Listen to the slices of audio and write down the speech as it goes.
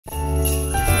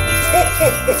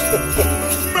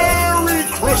Merry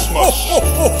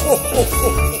Christmas!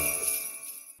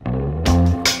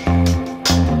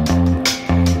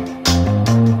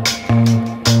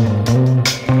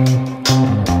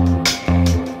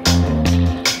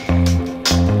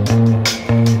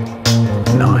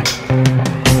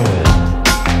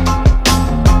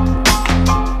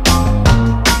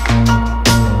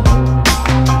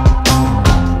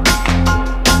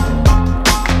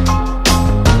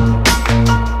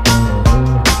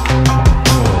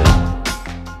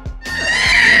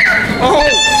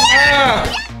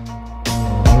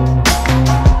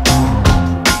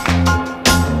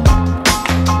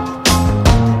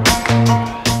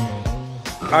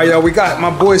 Alright, y'all, we got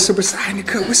my boy Super Saiyan to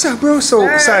cook. What's up, bro?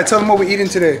 So, Sai, tell them what we're eating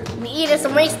today. We eating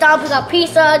some Wingstop, we got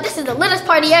pizza. This is the littest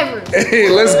party ever. Hey,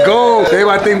 let's go. Babe,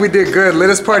 I think we did good.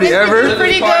 Littest party ever.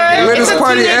 Pretty good. Littest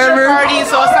party ever. Party,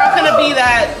 so it's not gonna be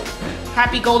that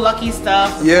happy-go-lucky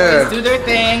stuff. Yeah. Boys do their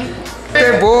thing.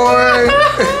 Hey, boy.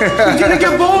 You didn't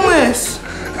get boneless.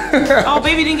 Oh,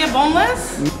 baby didn't get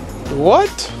boneless?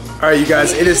 What? Alright, you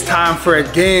guys, it is time for a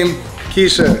game.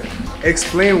 Keshia,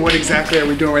 explain what exactly are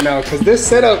we doing right now, because this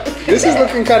setup, this is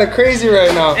looking kind of crazy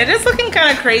right now. It is looking kind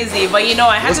of crazy, but you know,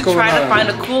 I had to try to find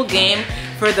a cool game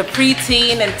for the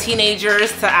preteen and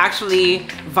teenagers to actually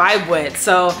vibe with.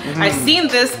 So I've seen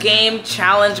this game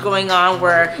challenge going on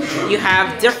where you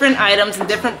have different items and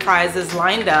different prizes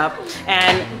lined up,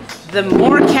 and the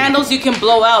more candles you can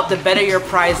blow out, the better your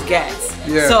prize gets.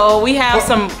 Yeah. So we have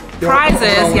some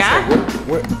prizes, yeah?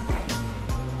 What?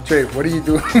 Jay, what are you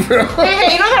doing, bro?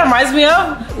 Hey, you know what that reminds me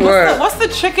of? What's the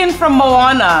chicken from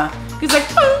Moana? He's like,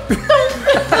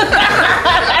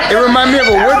 It reminds me of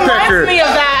a woodpecker. It reminds me of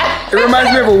that. It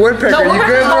reminds me of a woodpecker. No, You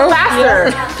good, bro? go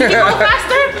faster. Can you go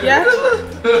faster? Yeah.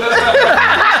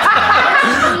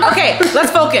 Okay,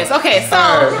 let's focus. Okay, so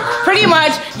pretty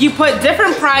much you put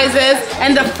different prizes,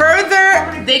 and the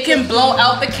further they can blow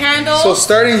out the candles. So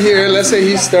starting here, let's say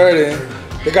he's starting.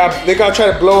 They got to try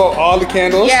to blow out all the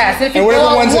candles. Yes, if you and whatever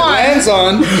blow out ones one, it lands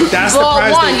on, that's the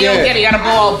prize one, they you don't get. get it. You gotta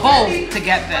blow out both to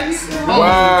get this.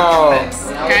 Wow.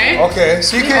 Okay. Okay,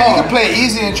 so you can play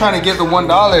easy and trying to get the $1,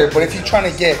 but if you're trying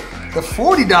to get the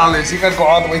 $40, you gotta go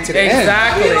all the way to the end.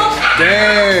 Exactly.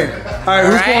 Dang. All right,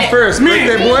 who's going first? Me.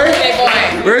 Birthday boy.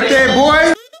 Birthday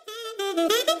boy.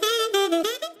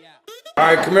 All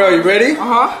right, Kameiro, you ready?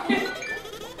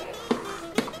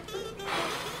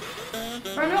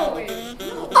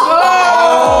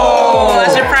 Oh,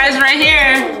 that's your prize right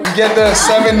here. You get the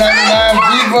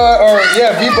 $7.99 Viva, or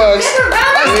V-Bucks.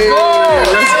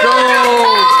 Let's go.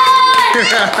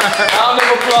 Round of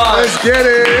applause. Let's get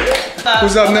it.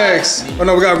 Who's up next? Oh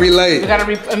no, we got relight. We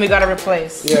gotta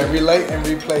replace. Yeah, relight and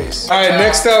replace. All right,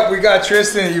 next up we got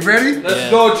Tristan. You ready? Let's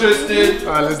go, Tristan.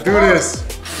 All right, let's do this.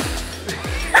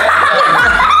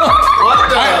 What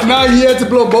the? No, you had to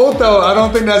blow both though. I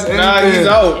don't think that's anything. Nah, he's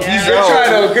out. Yeah. He's Good out. try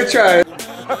though. Good try.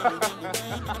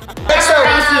 Next up,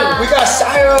 we got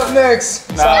Sire up next.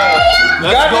 Sire,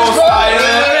 Let's go, Sire.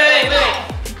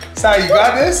 Sire, you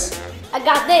got this? I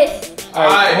got this. All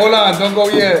right, hold on. Don't go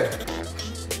yet.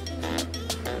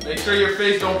 Make sure your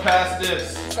face don't pass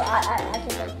this. So I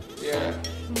can Yeah.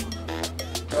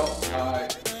 Go.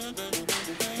 Alright.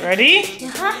 Ready?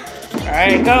 All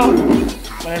right, go.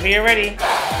 Whenever you're ready.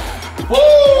 Woo!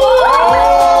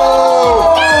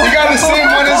 You got the same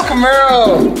one as Kameiro.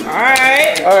 All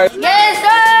right. All right. Yes, sir!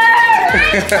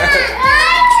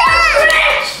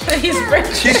 He's rich.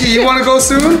 Kiki, you want to go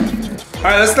soon? All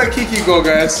right, let's let Kiki go,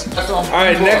 guys. All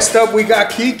right, next up we got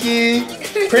Kiki.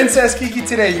 Princess Kiki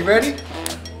today. You ready?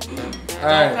 All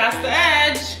right. Past the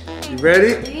edge. You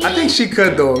ready? I think she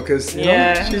could though, cause you know,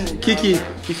 Yeah. Kiki,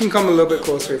 you can come a little bit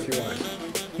closer if you want.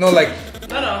 No, like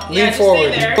No. lean Just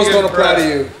forward. stay there. Those don't apply to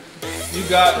you. You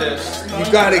got this. You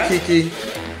got it, Kiki.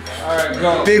 Alright,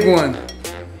 go. Big one.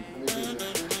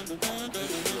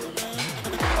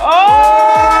 Oh!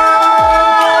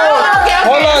 Okay,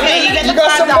 Hold on, okay, you get the got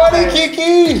somebody, $5.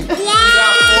 Kiki. You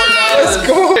got Let's $4.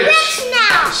 go.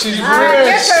 Now. She's Your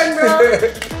rich. turn, bro.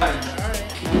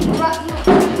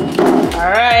 All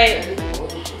right.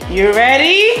 You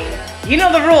ready? You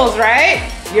know the rules, right?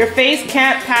 Your face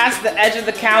can't pass the edge of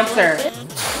the counter.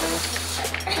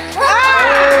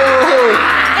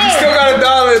 You still got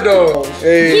 $1 though.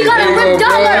 Hey, You got a there good go, bro.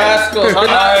 dollar. Rascals. All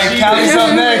right, Cali's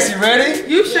up next. You ready?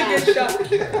 You should get shot.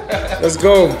 Let's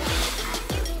go.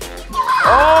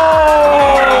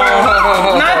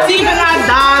 Oh! Not even $1. Not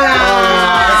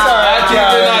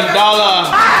even $1.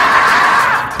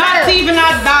 Not even $1.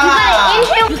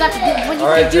 You got to do when you All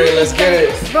right, do Jay, it, let's get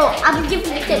it. Bro, I've been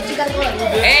giving you the tips. You gotta go like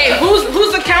this. Hey,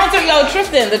 who's the counter? Yo,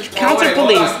 Tristan, the counter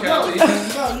police. Bro, you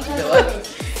gotta go like this.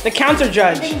 The counter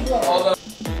judge. Then you blow. Hold on.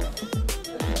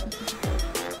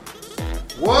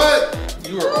 What?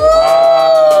 You are.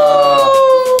 Wow.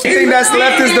 The thing that's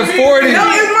left is the 40. No,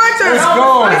 it's my turn. Let's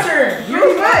go. My turn. You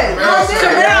already went.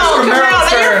 Kameiro, let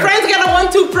your friends get a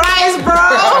 1-2 prize, bro.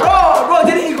 Bro,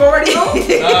 didn't he go already, bro? I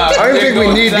don't think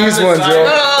we need these ones, yo.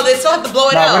 No, they still have to blow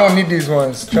it out. Nah, we don't need these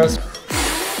ones. Trust me.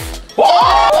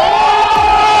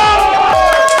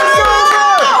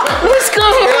 Let's go.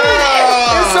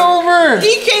 It's over.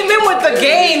 He came in with the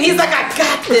game. He's like, I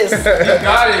got this. He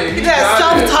got it. He got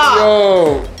self-talk.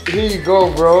 Yo, here you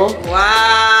go, bro.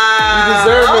 Wow. You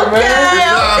deserve it, man.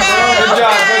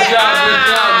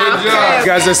 Good job.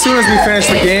 Guys, as soon as we finish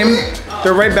the game,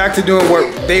 they're right back to doing what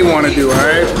they want to do, all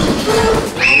right?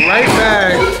 Right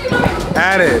back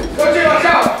at it. Watch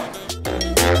out.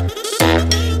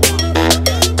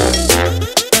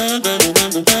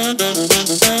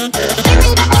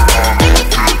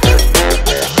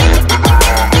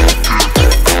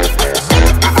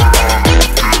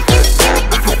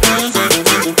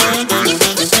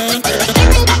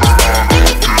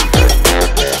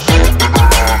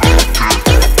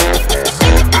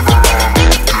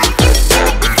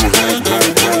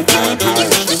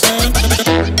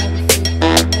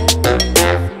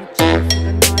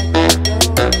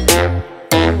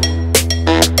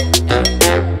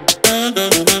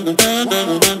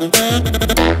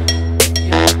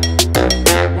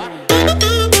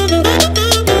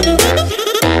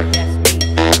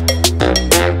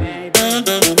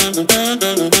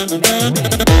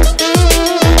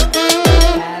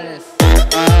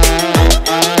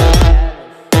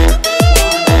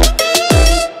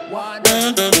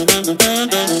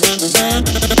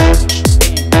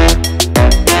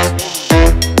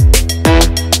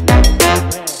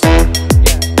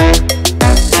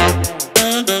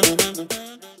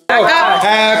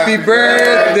 Happy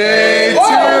birthday to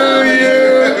you.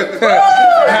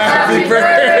 Happy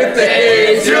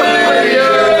birthday to you.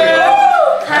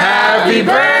 Happy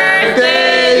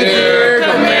birthday, dear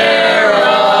Kameiro.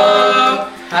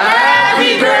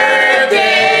 Happy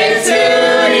birthday to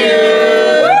you.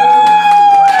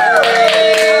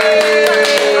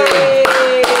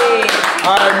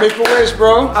 All right, make a wish,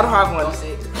 bro. I don't have one.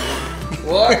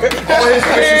 What?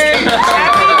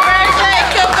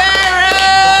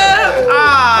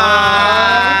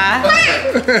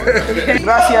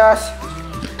 Gracias.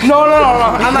 No.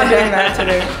 I'm not doing that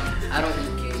today.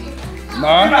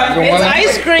 Nah, you don't It's want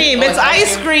ice cream. It's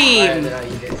ice cream.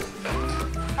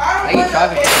 He's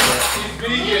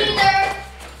vegan.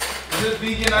 This is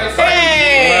vegan ice cream.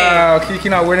 Hey. Wow, Kiki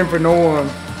not waiting for no one.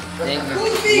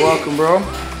 You're welcome, bro.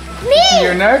 Me!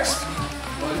 You're next.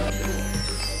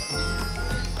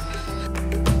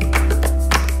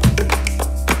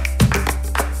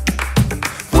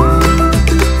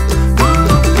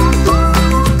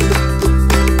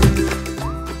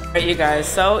 Alright, you guys,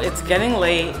 so it's getting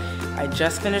late. I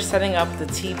just finished setting up the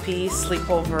TP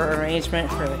sleepover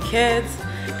arrangement for the kids.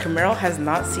 Kameiro has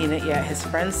not seen it yet. His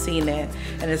friends seen it,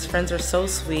 and his friends are so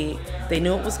sweet. They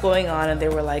knew what was going on, and they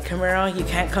were like, Kameiro, you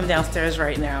can't come downstairs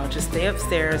right now. Just stay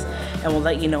upstairs, and we'll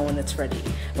let you know when it's ready.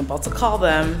 I'm about to call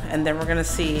them, and then we're gonna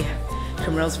see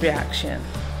Kameiro's reaction.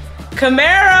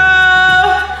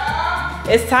 Kameiro!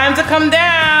 It's time to come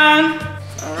down.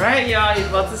 All right, y'all, you're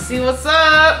about to see what's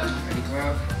up.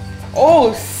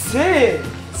 Oh, sick.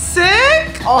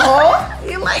 Sick? Uh-huh.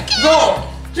 You like it? No.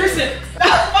 Tristan.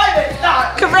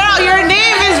 Kameiro, your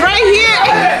name is right here.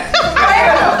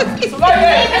 Your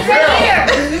name is right here.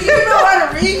 Do you know how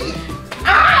to read?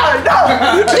 Ah, no.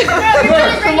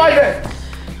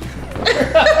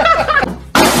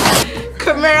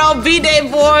 Kameiro, B-Day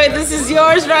boy, this is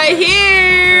yours right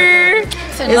here.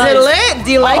 Is it lit?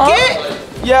 Do you like it?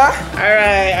 Yeah. All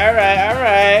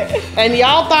right. And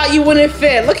y'all thought you wouldn't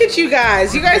fit. Look at you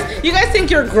guys. You guys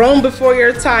think you're grown before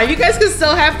your time. You guys can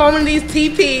still have fun with these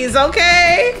TPs,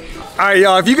 okay? All right,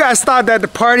 y'all, if you guys thought that the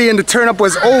party and the turn up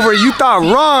was over, you thought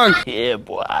wrong. Yeah,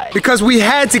 boy. Because we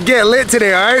had to get lit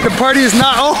today, all right? The party is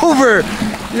not over.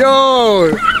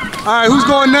 Yo. All right, who's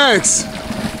going next?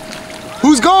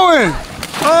 Who's going?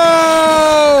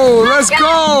 Oh, let's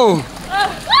go.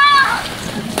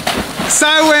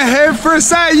 Side went head first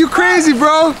side. You crazy,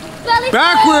 bro.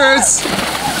 Backwards.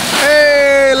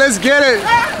 Hey, let's get it.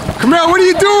 Kameiro, what are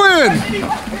you doing?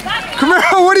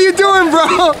 Kameiro, what are you doing, bro?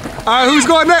 All right, who's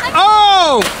going next?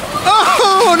 Oh,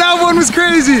 that one was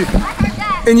crazy.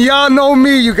 And y'all know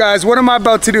me, you guys. What am I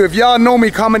about to do? If y'all know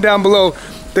me, comment down below.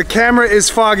 The camera is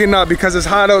fogging up because it's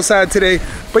hot outside today.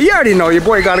 But you already know, your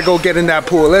boy got to go get in that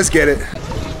pool. Let's get it.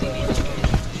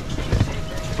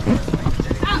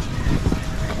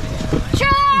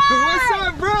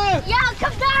 Yeah,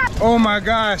 come back! Oh my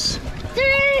gosh.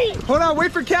 3! Hold on,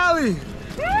 wait for Cali.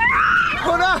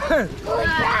 Hold on. All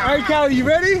right, Cali, you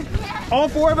ready? All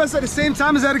four of us at the same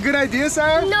time. Is that a good idea,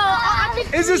 Sarah? No, I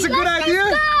think Is this a good idea?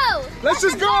 Let's go. Let's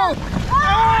just go.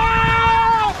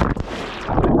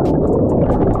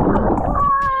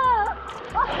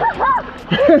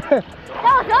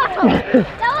 That was awesome.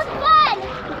 That was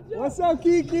fun. What's up,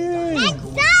 Kiki? Let's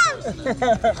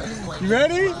jump. You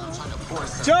ready?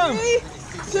 Jump. 3,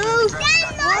 2,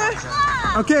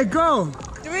 1. Okay, go.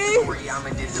 3,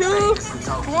 2,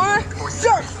 1,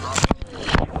 jump.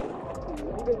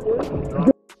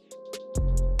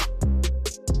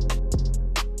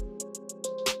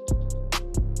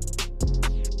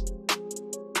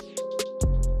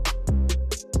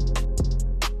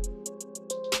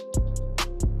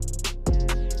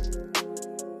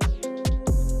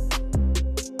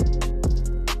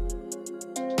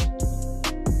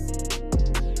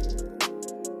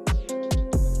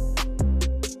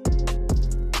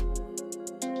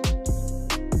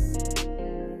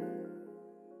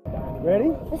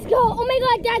 Ready? Let's go. Oh my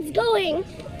God, Dad's going.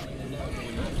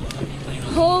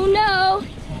 Oh no.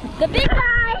 The big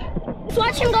guy. Let's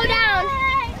watch him go down.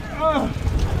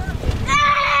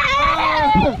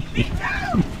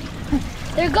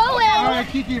 They're going. All right,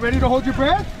 Kiki, ready to hold your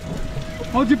breath?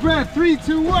 Hold your breath. 3,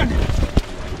 2, 1. Can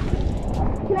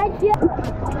I jump?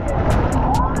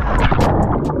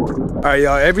 All right,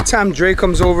 y'all. Every time Dre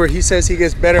comes over, he says he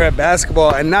gets better at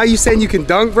basketball. And now you saying you can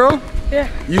dunk, bro? Yeah.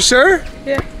 You sure?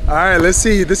 Yeah. All right, let's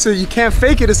see. This is, you can't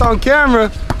fake it. It's on camera.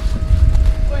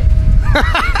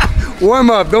 Warm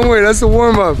up. Don't worry. That's the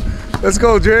warm up. Let's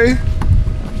go, Dre.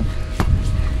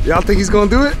 Y'all think he's gonna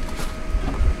do it?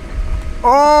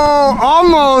 Oh,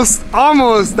 almost.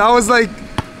 Almost. That was like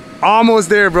almost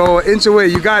there, bro. An inch away.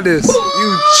 You got this.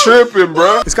 You tripping,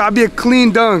 bro. It's gotta be a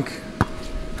clean dunk.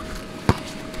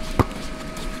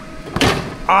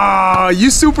 Ah, you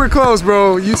super close,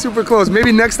 bro. You super close.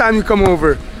 Maybe next time you come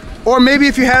over. Or maybe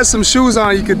if you had some shoes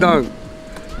on, you could dunk.